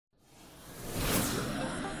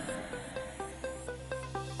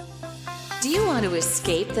Do you want to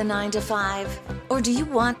escape the 9 to 5? Or do you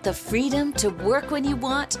want the freedom to work when you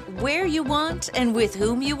want, where you want, and with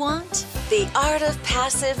whom you want? The Art of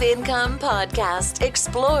Passive Income podcast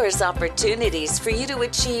explores opportunities for you to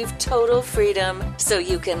achieve total freedom so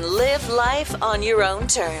you can live life on your own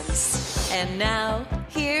terms. And now,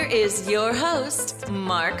 here is your host,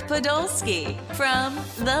 Mark Podolsky from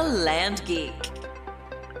The Land Geek.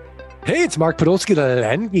 Hey, it's Mark Podolsky, The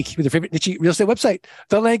Land Geek, with your favorite niche real estate website,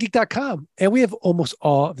 thelandgeek.com. And we have almost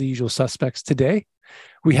all the usual suspects today.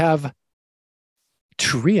 We have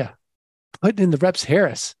Tria putting in the reps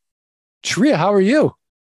Harris. Tria, how are you?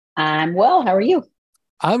 I'm well. How are you?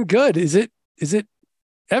 I'm good. Is it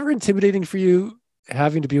ever intimidating for you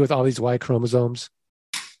having to be with all these Y chromosomes?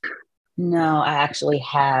 No, I actually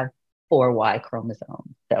have 4 Y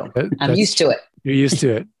chromosomes, so I'm used to it. You're used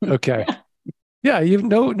to it. Okay. Yeah, you have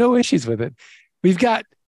no issues with it. We've got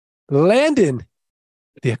Landon,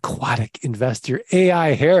 the aquatic investor,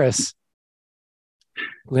 AI Harris.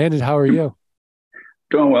 Landon, how are you?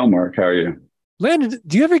 Doing well, Mark. How are you? Landon,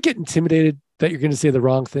 do you ever get intimidated that you're going to say the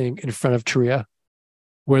wrong thing in front of Tria?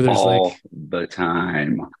 Where there's all the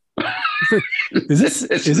time. Is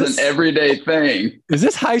this an everyday thing? Is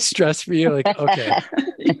this high stress for you? Like, okay.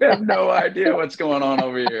 You have no idea what's going on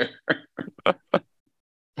over here.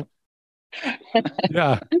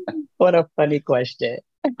 Yeah. What a funny question.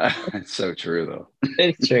 It's so true, though.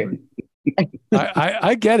 It's true.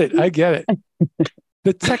 I get it. I get it.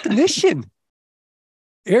 The technician,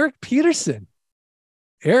 Eric Peterson.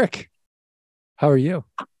 Eric, how are you?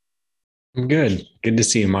 I'm good. Good to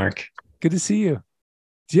see you, Mark. Good to see you.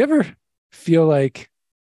 Do you ever feel like,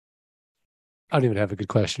 I don't even have a good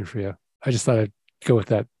question for you. I just thought I'd go with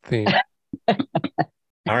that theme. All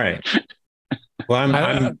right. Well,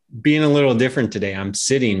 I'm being a little different today. I'm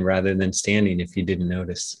sitting rather than standing, if you didn't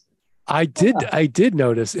notice. I did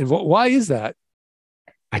notice. And why is that?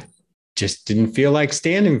 I just didn't feel like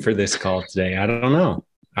standing for this call today. I don't know.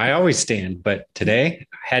 I always stand, but today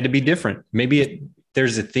had to be different. Maybe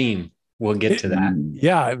there's a theme. We'll get to that.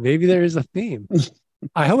 Yeah, maybe there is a theme.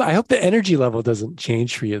 I hope the energy level doesn't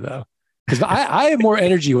change for you, though. Because I have more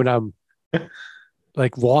energy when I'm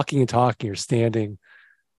like walking and talking or standing.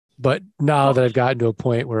 But now that I've gotten to a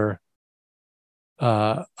point where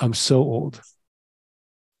I'm so old,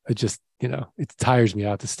 it just, it tires me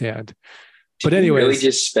out to stand. But anyways, really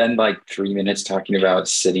just spend like 3 minutes talking about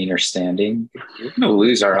sitting or standing? We're going to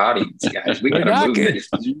lose our audience, guys. We got to move this.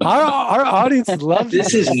 Our audience loves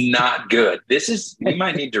this. Is not good. We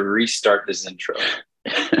might need to restart this intro.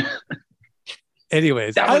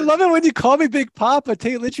 Anyways, I love it when you call me Big Papa,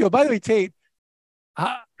 Tate Litchfield. By the way, Tate,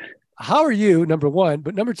 how are you, number one?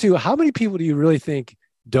 But number two, how many people do you really think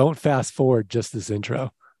don't fast forward just this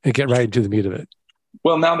intro and get right into the meat of it?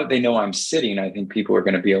 Well, now that they know I'm sitting, I think people are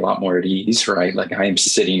going to be a lot more at ease, right? Like, I am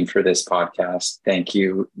sitting for this podcast. Thank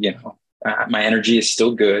you. My energy is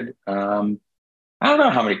still good. I don't know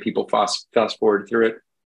how many people fast forward through it.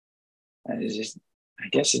 I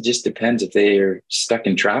guess it just depends if they are stuck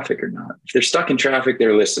in traffic or not. If they're stuck in traffic,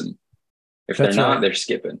 they're listening. If they're not, they're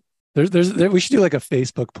skipping. We should do like a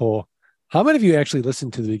Facebook poll. How many of you actually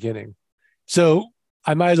listened to the beginning? So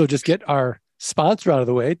I might as well just get our sponsor out of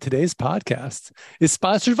the way. Today's podcast is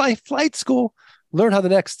sponsored by Flight School. Learn how the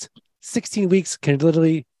next 16 weeks can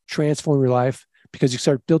literally transform your life because you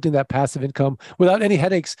start building that passive income without any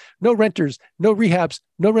headaches, no renters, no rehabs,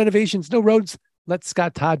 no renovations, no roads. Let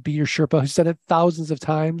Scott Todd be your Sherpa, who's done it thousands of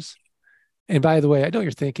times. And by the way, I know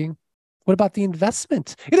you're thinking, what about the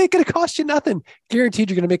investment? It ain't going to cost you nothing. Guaranteed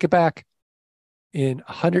you're going to make it back in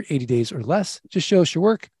 180 days or less. Just show us your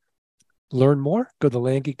work. Learn more. Go to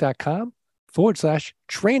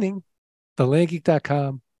thelandgeek.com/training.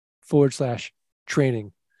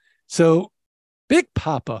 Thelandgeek.com/training. So, Big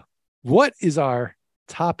Papa, what is our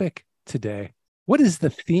topic today? What is the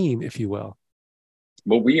theme, if you will?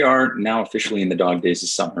 Well, we are now officially in the dog days of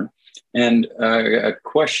summer. And a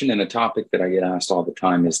question and a topic that I get asked all the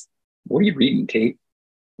time is, what are you reading, Tate?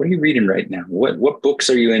 What are you reading right now? What books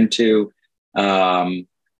are you into?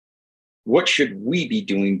 What should we be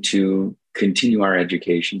doing to continue our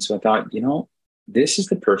education? So I thought, this is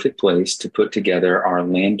the perfect place to put together our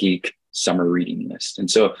Land Geek summer reading list. And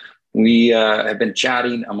so we have been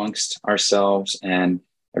chatting amongst ourselves, and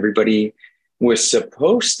everybody was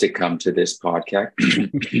supposed to come to this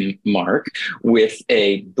podcast, Mark, with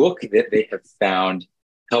a book that they have found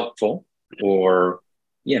helpful or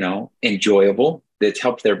enjoyable, that's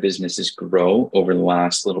helped their businesses grow over the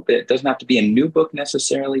last little bit. It doesn't have to be a new book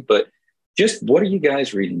necessarily, but just what are you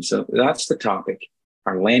guys reading? So that's the topic,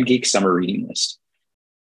 our Land Geek summer reading list.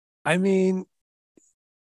 I mean,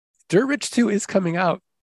 Dirt Rich 2 is coming out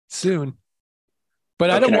soon. But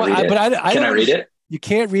I don't can I want. read it? But I Can don't I wanna read it? You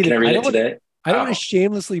can't read Can it. I read I it don't want. today? I don't want Oh. to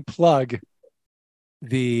shamelessly plug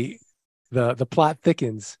the plot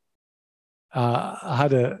thickens. How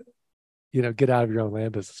to get out of your own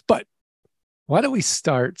land business. But why don't we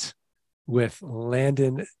start with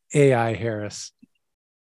Landon AI Harris?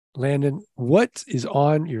 Landon, what is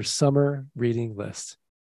on your summer reading list?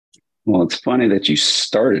 Well, it's funny that you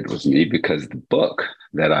started with me because the book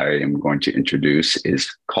that I am going to introduce is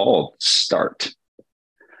called Start.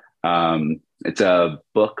 It's a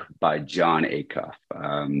book by John Acuff.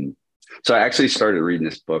 So I actually started reading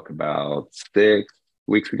this book about 6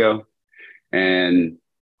 weeks ago, and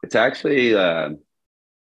it's actually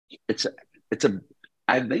it's a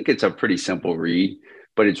I think it's a pretty simple read,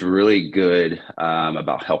 but it's really good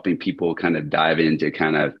about helping people kind of dive into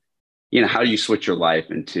kind of how do you switch your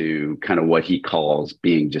life into kind of what he calls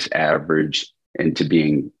being just average into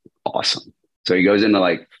being awesome. So he goes into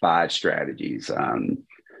like 5 strategies.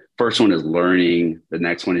 First one is learning. The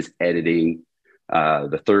next one is editing.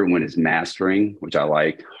 The third one is mastering, which I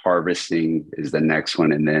like. Harvesting is the next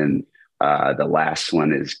one. And then the last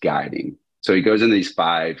one is guiding. So he goes into these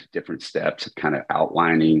 5 different steps of kind of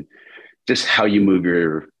outlining just how you move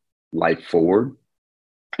your life forward.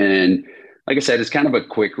 And like I said, it's kind of a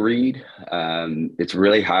quick read. It's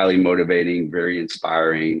really highly motivating, very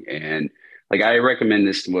inspiring. And like, I recommend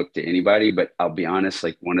this book to anybody, but I'll be honest,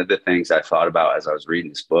 like one of the things I thought about as I was reading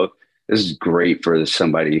this book, this is great for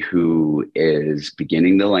somebody who is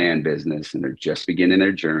beginning the land business and they're just beginning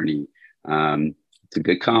their journey. It's a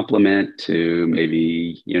good compliment to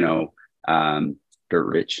maybe, Dirt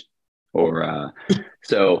Rich or,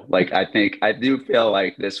 so like, I do feel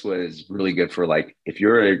like this was really good for like, if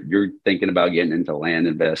you're thinking about getting into land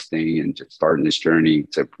investing and just starting this journey,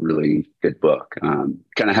 it's a really good book.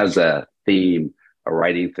 Kind of has a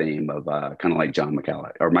writing theme of kind of like John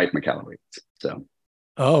McCalloway or Mike McCalloway. So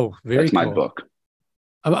Very that's my cool. book.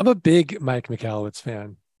 I'm a big Mike McCallowitz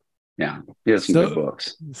fan. Yeah, he has some good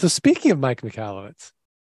books. So speaking of Mike McCallowitz,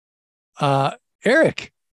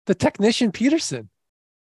 Eric, the technician Peterson,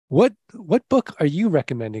 what book are you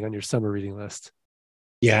recommending on your summer reading list?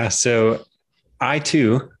 Yeah, so I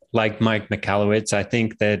too like Mike McCallowitz. I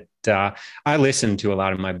think that I listen to a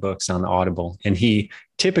lot of my books on Audible, and he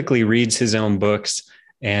typically reads his own books.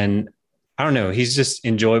 And I don't know, he's just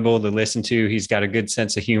enjoyable to listen to. He's got a good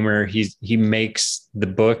sense of humor. He makes the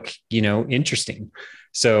book, interesting.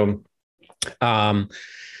 So the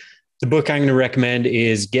book I'm going to recommend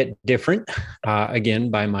is Get Different,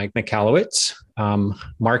 again, by Mike McCallowitz,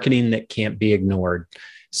 Marketing That Can't Be Ignored.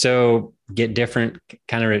 So Get Different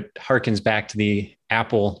kind of harkens back to the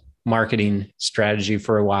Apple marketing strategy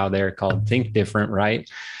for a while there called Think Different, right?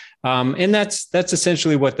 And that's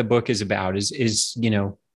essentially what the book is about is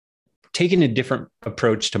taking a different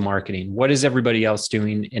approach to marketing. What is everybody else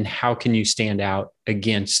doing and how can you stand out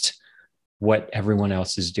against what everyone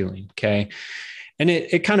else is doing? Okay. And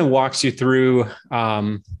it kind of walks you through,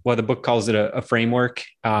 the book calls it a framework.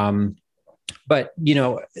 But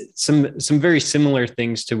some very similar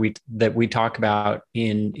things that we talk about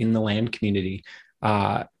in the land community.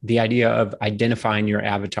 The idea of identifying your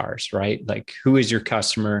avatars, right? Like, who is your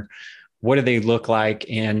customer? What do they look like?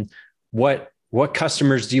 And what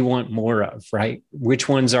customers do you want more of, right? Which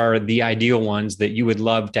ones are the ideal ones that you would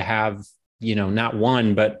love to have, not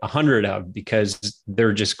one, but 100 of, because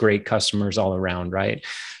they're just great customers all around, right?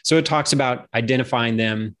 So it talks about identifying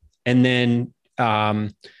them and then,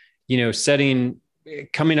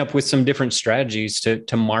 coming up with some different strategies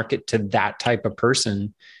to market to that type of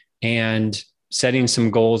person and setting some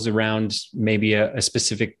goals around maybe a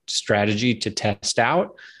specific strategy to test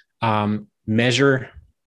out, measure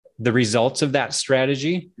the results of that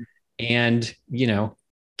strategy and,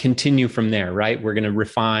 continue from there, right? We're going to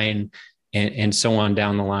refine and so on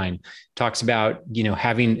down the line. Talks about,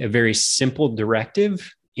 having a very simple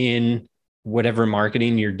directive in whatever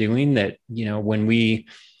marketing you're doing that, when we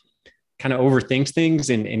kind of overthink things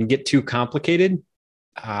and get too complicated,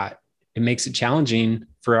 it makes it challenging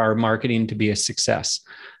for our marketing to be a success.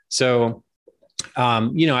 So,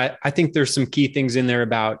 I think there's some key things in there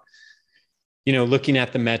about, looking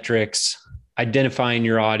at the metrics, identifying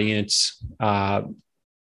your audience,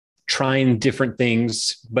 trying different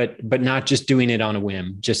things, but not just doing it on a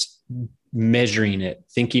whim, just measuring it,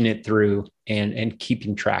 thinking it through and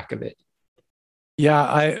keeping track of it.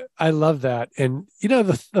 Yeah, I love that. And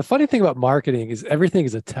the funny thing about marketing is everything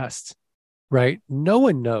is a test, right? No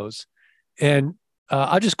one knows. And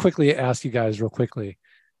I'll just quickly ask you guys real quickly.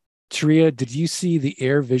 Taria, did you see the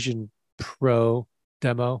Air Vision Pro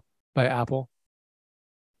demo by Apple?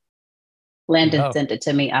 Landon No. sent it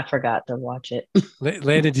to me. I forgot to watch it.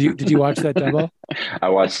 Landon, did you watch that demo? I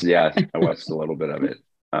watched a little bit of it.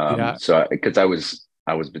 Yeah. So because I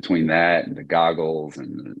was between that and the goggles,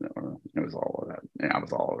 and it was all of that. And I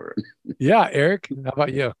was all over it. Yeah, Eric, how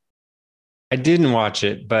about you? I didn't watch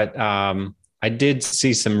it, but I did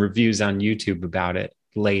see some reviews on YouTube about it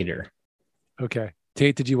later. Okay.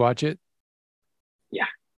 Tate, did you watch it?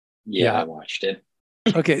 Yeah, I watched it.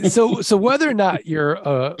 Okay. So whether or not you're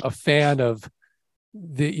a fan of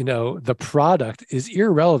the product is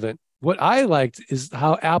irrelevant. What I liked is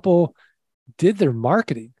how Apple did their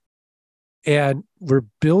marketing, and we're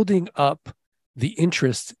building up the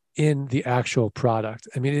interest in the actual product.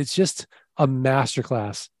 I mean, it's just a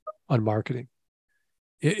masterclass on marketing.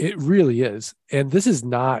 It really is. And this is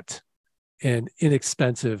not an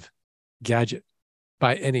inexpensive gadget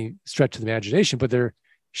by any stretch of the imagination, but they're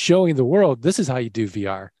showing the world this is how you do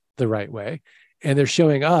VR the right way. And they're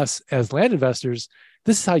showing us as land investors,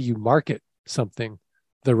 this is how you market something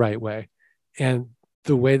the right way. And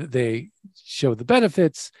the way that they show the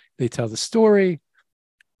benefits, they tell the story,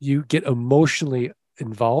 you get emotionally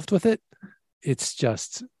involved with it. It's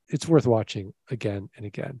worth watching again and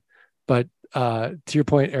again. But to your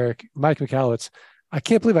point, Eric, Mike Michalowicz, I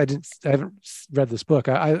can't believe I haven't read this book.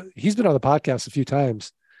 He's been on the podcast a few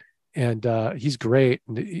times, and he's great.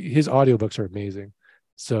 And his audiobooks are amazing.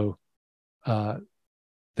 So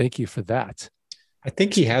thank you for that. I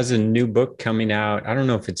think he has a new book coming out. I don't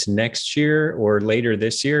know if it's next year or later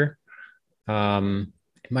this year.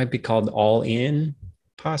 It might be called All In,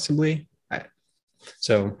 possibly.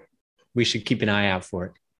 So we should keep an eye out for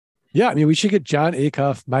it. Yeah, I mean, we should get John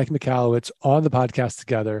Acuff, Mike Michalowicz on the podcast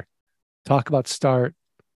together. Talk about Start.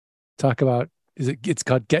 Talk about it's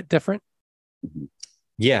called Get Different?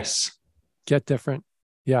 Yes. Get Different.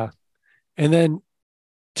 Yeah. And then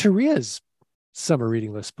Taria's summer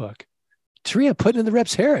reading list book. Taria putting in the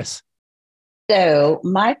Reps Harris. So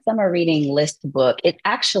my summer reading list book, it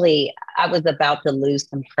actually, I was about to lose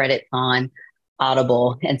some credits on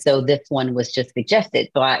Audible. And so this one was just suggested.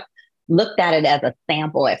 So I looked at it as a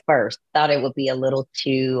sample at first, thought it would be a little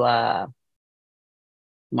too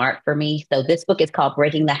smart for me. So this book is called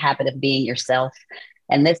Breaking the Habit of Being Yourself.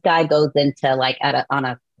 And this guy goes into like on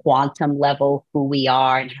a quantum level, who we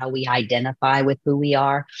are and how we identify with who we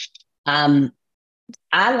are.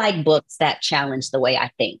 I like books that challenge the way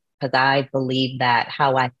I think, because I believe that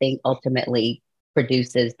how I think ultimately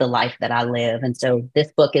produces the life that I live. And so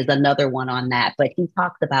this book is another one on that. But he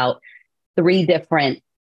talks about 3 different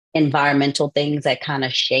environmental things that kind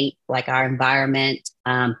of shape like our environment,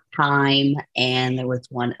 time, and there was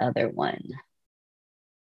one other one.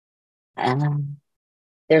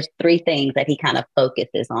 There's 3 things that he kind of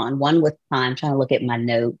focuses on. One was time, trying to look at my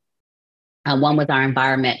note. One was our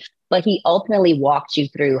environment. But he ultimately walks you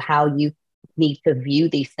through how you need to view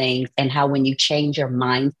these things and how when you change your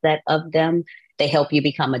mindset of them, they help you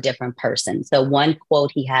become a different person. So one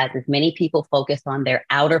quote he has is, many people focus on their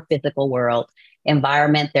outer physical world,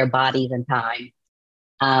 environment, their bodies, and time.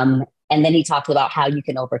 And then he talks about how you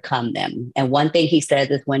can overcome them. And one thing he says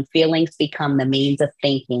is, when feelings become the means of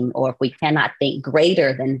thinking, or if we cannot think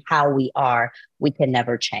greater than how we are, we can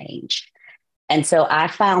never change. And so I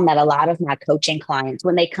found that a lot of my coaching clients,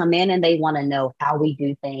 when they come in and they want to know how we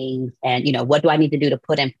do things and, what do I need to do to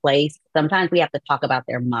put in place? Sometimes we have to talk about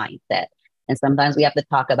their mindset. And sometimes we have to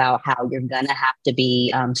talk about how you're going to have to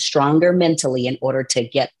be stronger mentally in order to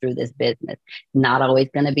get through this business. Not always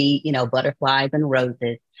going to be, butterflies and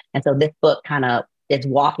roses. And so this book kind of is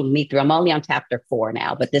walking me through. I'm only on chapter 4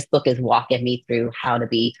 now, but this book is walking me through how to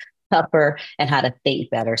be tougher and how to think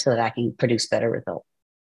better so that I can produce better results.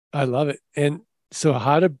 I love it. And so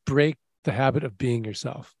how to break the habit of being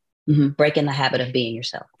yourself. Mm-hmm. Breaking the habit of being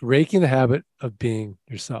yourself. Breaking the habit of being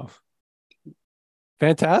yourself.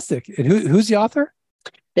 Fantastic. And who's the author?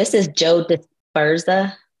 This is Joe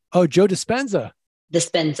Dispenza. Oh, Joe Dispenza.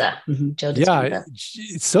 Dispenza. Mm-hmm. Joe Dispenza. Yeah,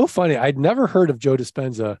 it's so funny. I'd never heard of Joe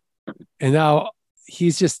Dispenza. And now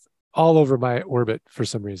he's just all over my orbit for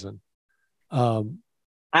some reason. I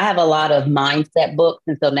have a lot of mindset books.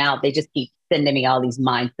 And so now they just keep sending me all these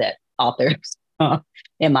mindset authors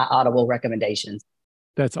in my Audible recommendations.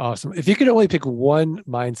 That's awesome. If you could only pick one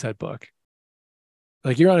mindset book,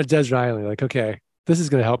 like you're on a desert island, like, okay, this is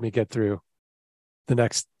going to help me get through the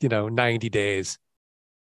next, 90 days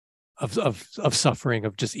of suffering,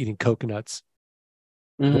 of just eating coconuts.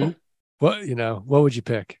 Mm-hmm. What would you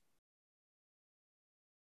pick?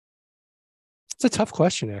 It's a tough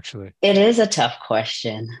question, actually. It is a tough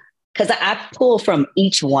question because I pull from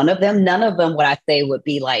each one of them. None of them, what I say, would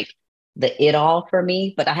be like the it all for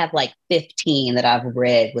me, but I have like 15 that I've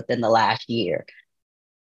read within the last year.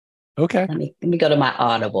 Okay. Let me go to my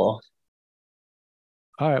Audible.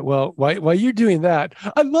 All right. Well, while you're doing that,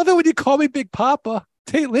 I love it when you call me Big Papa.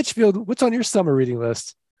 Tate Litchfield, what's on your summer reading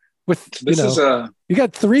list? You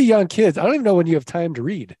got 3 young kids. I don't even know when you have time to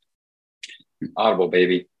read. Audible,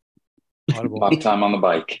 baby. Audible. A lot of time on the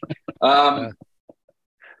bike. Yeah.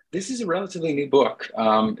 This is a relatively new book.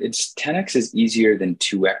 It's 10x is easier than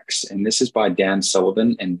 2x. And this is by Dan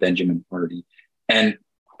Sullivan and Benjamin Hardy. And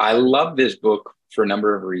I love this book for a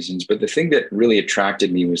number of reasons. But the thing that really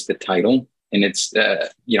attracted me was the title. And it's,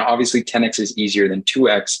 obviously 10x is easier than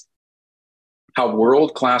 2x. How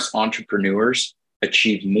world-class entrepreneurs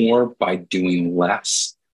achieve more by doing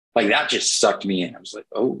less. Like that just sucked me in. I was like,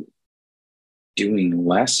 oh, doing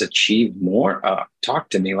less, achieve more. Talk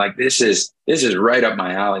to me. Like this is right up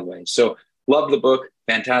my alleyway. So love the book.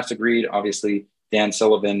 Fantastic read. Obviously, Dan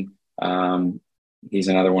Sullivan. He's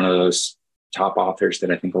another one of those top authors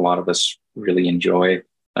that I think a lot of us really enjoy.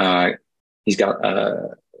 He's got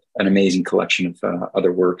an amazing collection of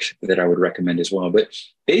other works that I would recommend as well. But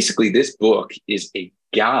basically, this book is a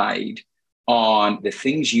guide on the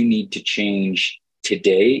things you need to change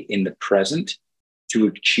today in the present to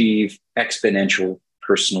achieve exponential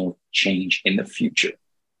personal change in the future,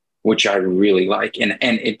 which I really like. And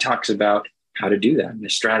it talks about how to do that and the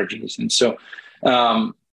strategies. And so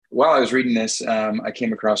while I was reading this, I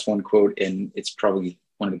came across one quote, and it's probably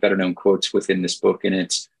one of the better known quotes within this book. And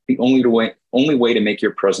it's the only way to make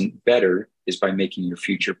your present better is by making your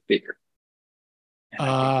future bigger. And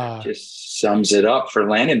I think that just sums it up for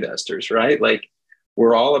land investors, right? Like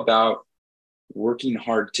we're all about working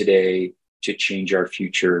hard today to change our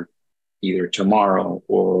future either tomorrow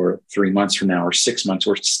or 3 months from now or 6 months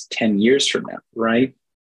or 10 years from now, right?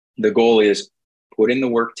 The goal is put in the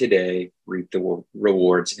work today, reap the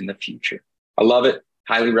rewards in the future. I love it.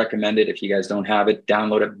 Highly recommend it. If you guys don't have it,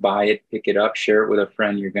 download it, buy it, pick it up, share it with a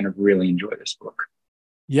friend. You're going to really enjoy this book.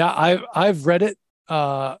 Yeah, I've read it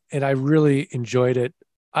and I really enjoyed it.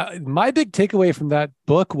 My big takeaway from that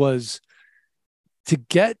book was to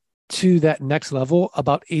get to that next level,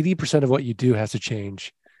 about 80% of what you do has to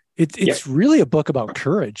change. It's really a book about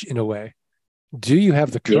courage in a way. Do you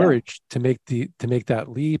have the courage to make that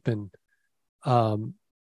leap? And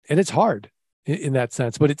it's hard in that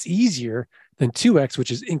sense, but it's easier than 2x,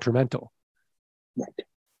 which is incremental. Right.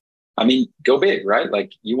 I mean, go big, right?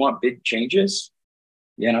 Like you want big changes,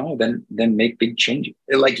 then make big changes.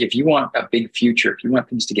 Like if you want a big future, if you want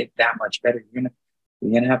things to get that much better, you're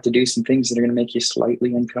gonna have to do some things that are gonna make you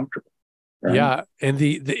slightly uncomfortable. Right? Yeah, and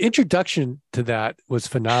the introduction to that was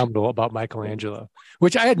phenomenal about Michelangelo,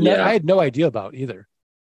 which I had no idea about either.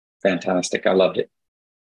 Fantastic, I loved it.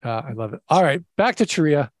 I love it. All right, back to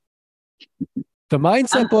Sharia. The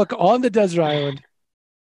mindset book on the desert island.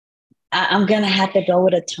 I'm gonna have to go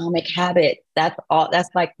with Atomic Habits. That's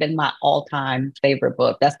like been my all-time favorite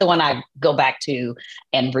book. That's the one I go back to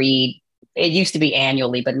and read. It used to be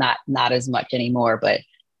annually, but not as much anymore. But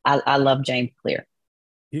I love James Clear.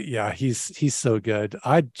 Yeah, he's so good.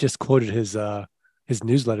 I just quoted his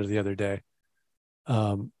newsletter the other day.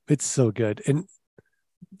 It's so good, and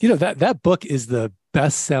that book is the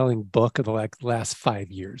best-selling book of the last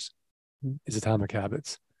 5 years. Is Atomic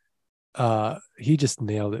Habits. He just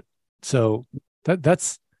nailed it. So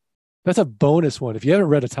that's a bonus one. If you haven't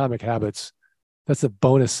read Atomic Habits, that's a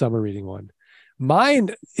bonus summer reading one.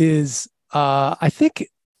 Mine is I think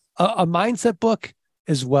a mindset book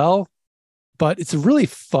as well, but it's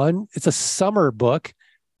it's a summer book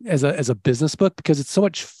as a business book because it's so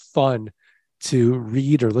much fun to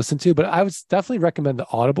read or listen to. But I would definitely recommend the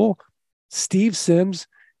Audible. Steve Sims,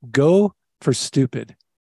 Go for Stupid.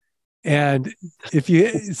 And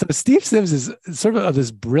so Steve Sims is sort of this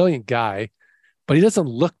brilliant guy, but he doesn't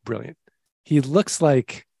look brilliant. He looks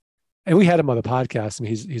like, and we had him on the podcast. I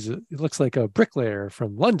mean, he looks like a bricklayer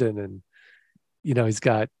from London, and he's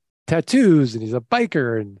got tattoos, and he's a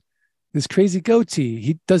biker, and this crazy goatee.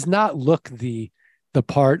 He does not look the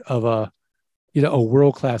part of a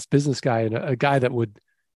world-class business guy and a guy that would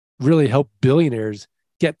really help billionaires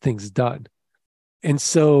get things done. And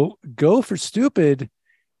so, Go for Stupid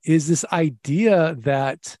is this idea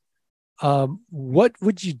that what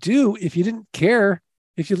would you do if you didn't care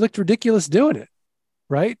if you looked ridiculous doing it,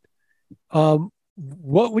 right?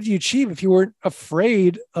 What would you achieve if you weren't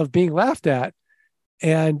afraid of being laughed at?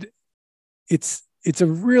 And it's a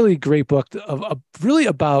really great book really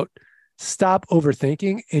about stop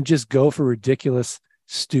overthinking and just go for ridiculous,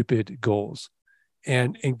 stupid goals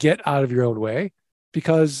and get out of your own way,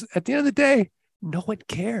 because at the end of the day, no one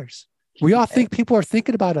cares. We all think people are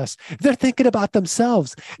thinking about us. They're thinking about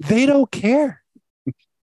themselves. They don't care.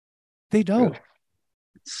 They don't.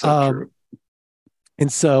 So true.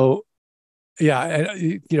 And so Yeah.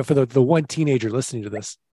 And, for the one teenager listening to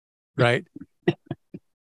this, right?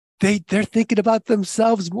 They're thinking about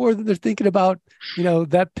themselves more than they're thinking about,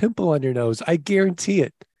 that pimple on your nose. I guarantee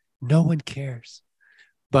it. No one cares.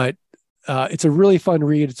 But it's a really fun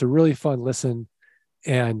read. It's a really fun listen.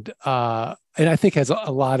 And I think has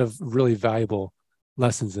a lot of really valuable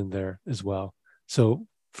lessons in there as well. So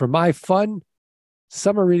for my fun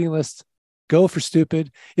summer reading list, go for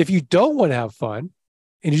stupid. If you don't want to have fun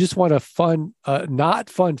and you just want a fun, not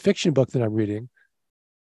fun fiction book that I'm reading,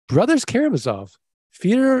 Brothers Karamazov,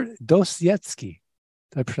 Fyodor Dostoevsky.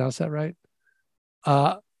 Did I pronounce that right?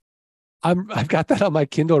 I've got that on my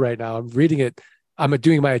Kindle right now. I'm reading it. I'm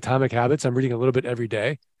doing my Atomic Habits. I'm reading a little bit every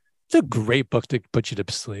day. It's a great book to put you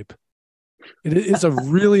to sleep. It is a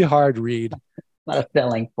really hard read. Not a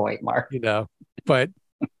selling point, Mark. But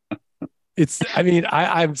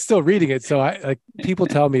I'm still reading it. So people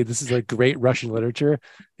tell me this is like great Russian literature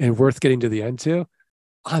and worth getting to the end to.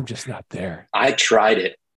 I'm just not there. I tried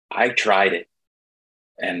it.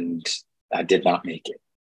 And I did not make it.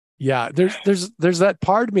 Yeah. There's that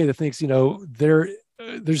part of me that thinks,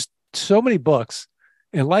 there's so many books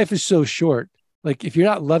and life is so short. Like if you're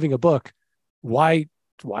not loving a book, why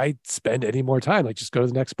spend any more time? Like just go to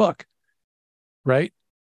the next book. Right.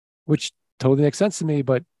 Which totally makes sense to me,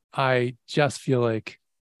 but I just feel like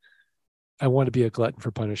I want to be a glutton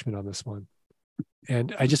for punishment on this one.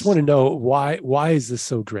 And I just want to know why is this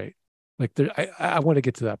so great? Like I want to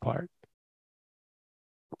get to that part.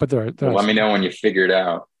 But let me know when you figure it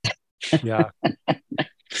out. Yeah.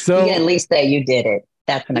 So you can at least say you did it.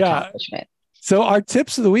 That's an accomplishment. So our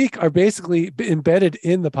tips of the week are basically embedded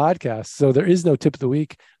in the podcast. So there is no tip of the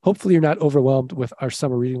week. Hopefully you're not overwhelmed with our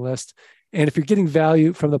summer reading list. And if you're getting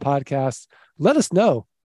value from the podcast, let us know.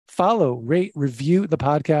 Follow, rate, review the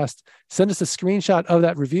podcast. Send us a screenshot of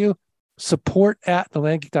that review.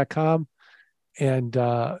 support@thelandgeek.com. And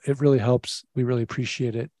it really helps. We really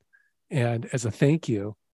appreciate it. And as a thank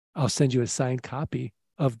you, I'll send you a signed copy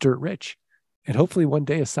of Dirt Rich. And hopefully one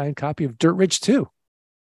day a signed copy of Dirt Rich 2.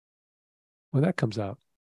 When that comes out,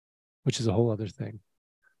 which is a whole other thing.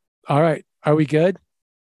 All right. Are we good?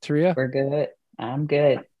 Taria? We're good. I'm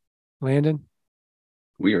good. Landon?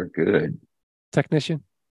 We are good. Technician?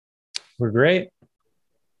 We're great.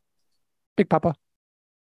 Big Papa?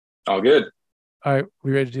 All good. All right.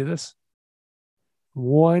 We ready to do this?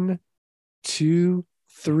 1, 2,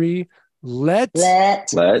 3. Let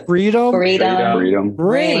freedom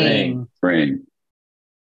ring.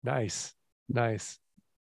 Nice.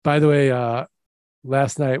 By the way,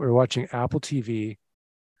 last night we were watching Apple TV.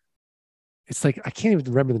 It's like, I can't even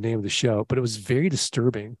remember the name of the show, but it was very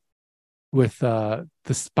disturbing with the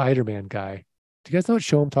Spider-Man guy. Do you guys know what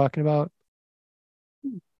show I'm talking about?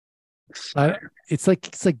 It's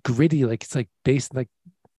like gritty, like it's like based in like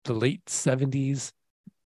the late 70s.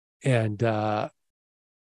 And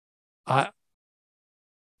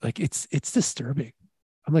it's disturbing.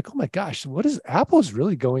 I'm like, oh my gosh, what is Apple's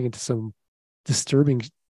really going into some disturbing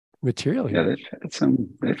material here? Yeah,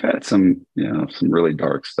 they've had some some really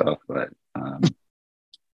dark stuff, but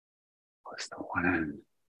what's the one?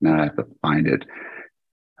 Now I have to find it.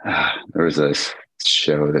 There was a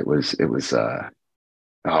show that was I'm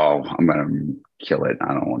gonna kill it.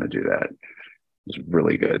 I don't want to do that. It was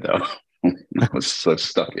really good though. I was so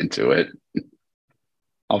stuck into it.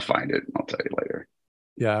 I'll find it. I'll tell you later.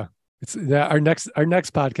 Yeah. It's our next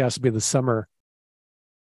podcast will be the summer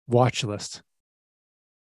watch list.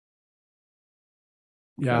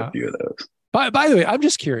 Yeah. A few of those. By the way, I'm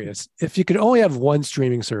just curious, if you could only have one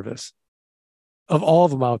streaming service of all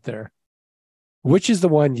of them out there, which is the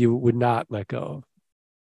one you would not let go of?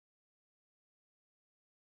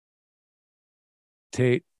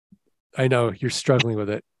 Tate, I know you're struggling with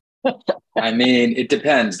it. I mean, it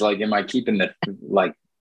depends. Like, am I keeping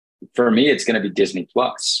for me, it's going to be Disney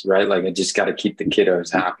Plus, right? Like, I just got to keep the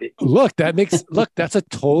kiddos happy. Look, that's a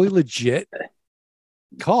totally legit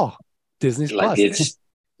call. Disney Plus.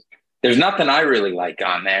 There's nothing I really like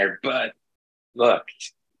on there, but look,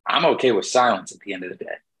 I'm okay with silence at the end of the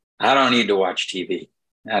day. I don't need to watch TV.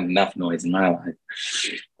 I had enough noise in my life.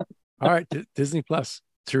 All right, Disney Plus.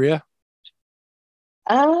 Taria?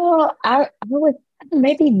 Oh, I would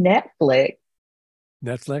maybe Netflix.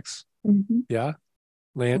 Netflix? Mm-hmm. Yeah.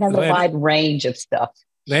 It has a wide range of stuff.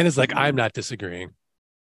 Landon's like, I'm not disagreeing.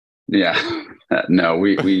 Yeah. No,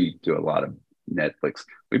 we do a lot of Netflix.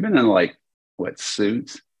 We've been in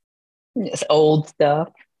Suits? It's old stuff.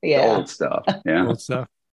 Yeah. Old stuff. Yeah. Old stuff.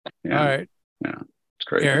 Yeah. All right. Yeah. It's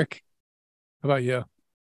crazy. Eric, how about you?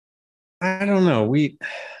 I don't know. The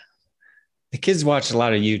kids watch a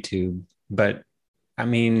lot of YouTube, but I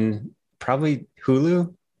mean, probably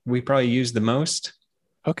Hulu. we probably use the most.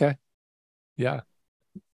 Okay. Yeah.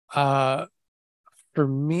 For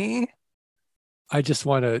me, I just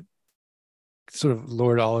want to sort of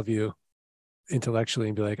lord all of you intellectually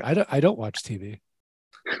and be like, I don't watch TV.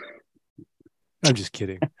 I'm just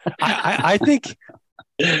kidding. I think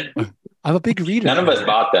I'm a big reader. None of us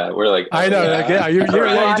bought that. We're like, I know. yeah. Yeah, you're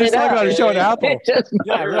just talking about a show on Apple.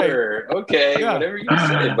 Yeah, right. Okay, Yeah. whatever you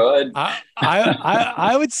say, bud.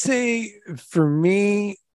 I would say for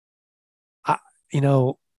me,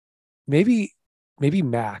 maybe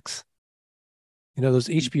Max. Those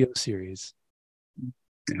HBO series,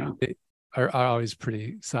 are always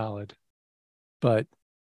pretty solid, but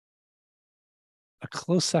a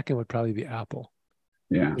close second would probably be Apple.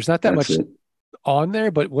 Yeah, there's not that much on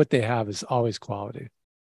there, but what they have is always quality.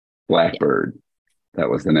 Blackbird,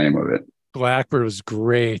 that was the name of it. Blackbird was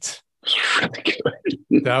great. Really good.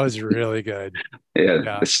 That was really good.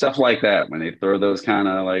 Yeah, stuff like that. When they throw those kind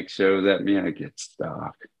of like shows at me, I get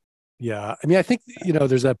stuck. Yeah, I mean, I think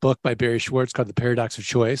there's that book by Barry Schwartz called The Paradox of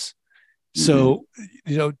Choice. So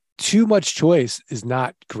too much choice is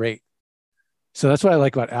not great. So that's what I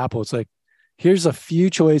like about Apple. It's like, here's a few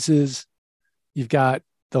choices. You've got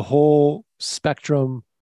the whole spectrum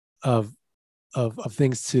of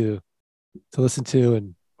things to listen to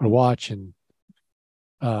and or watch, and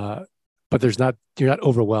but you're not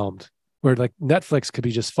overwhelmed. Where like Netflix could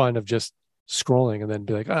be just fun of just scrolling and then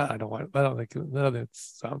be like, I don't like none of it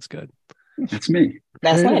sounds good. That's me.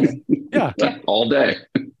 That's nice. Yeah. All day.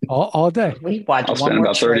 All day. We watch I'll spend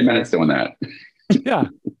about 30 minutes doing that. Yeah.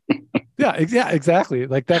 Yeah, exactly.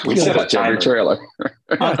 Like that. We set a every trailer.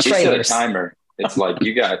 We set a timer. It's like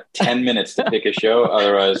you got 10 minutes to pick a show.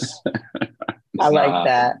 Otherwise, I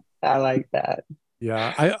like that.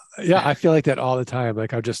 Yeah. I feel like that all the time.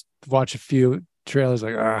 Like I'll just watch a few trailers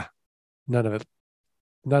like, none of it.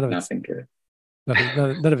 nothing good.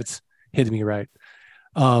 None of it's hitting me right.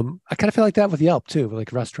 I kind of feel like that with Yelp too, with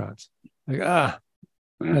like restaurants. Like, I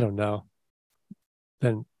don't know.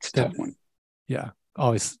 Then It's a tough one. Yeah.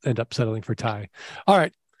 Always end up settling for Thai. All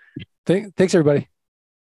right. Thanks everybody.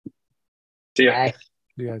 See ya. Bye.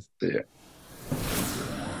 See you guys. See ya.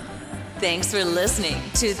 Thanks for listening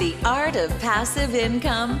to the Art of Passive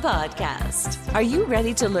Income podcast. Are you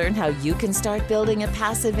ready to learn how you can start building a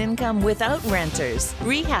passive income without renters,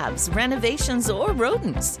 rehabs, renovations, or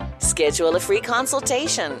rodents? Schedule a free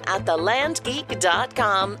consultation at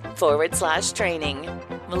thelandgeek.com/training.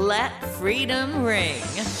 Let freedom ring.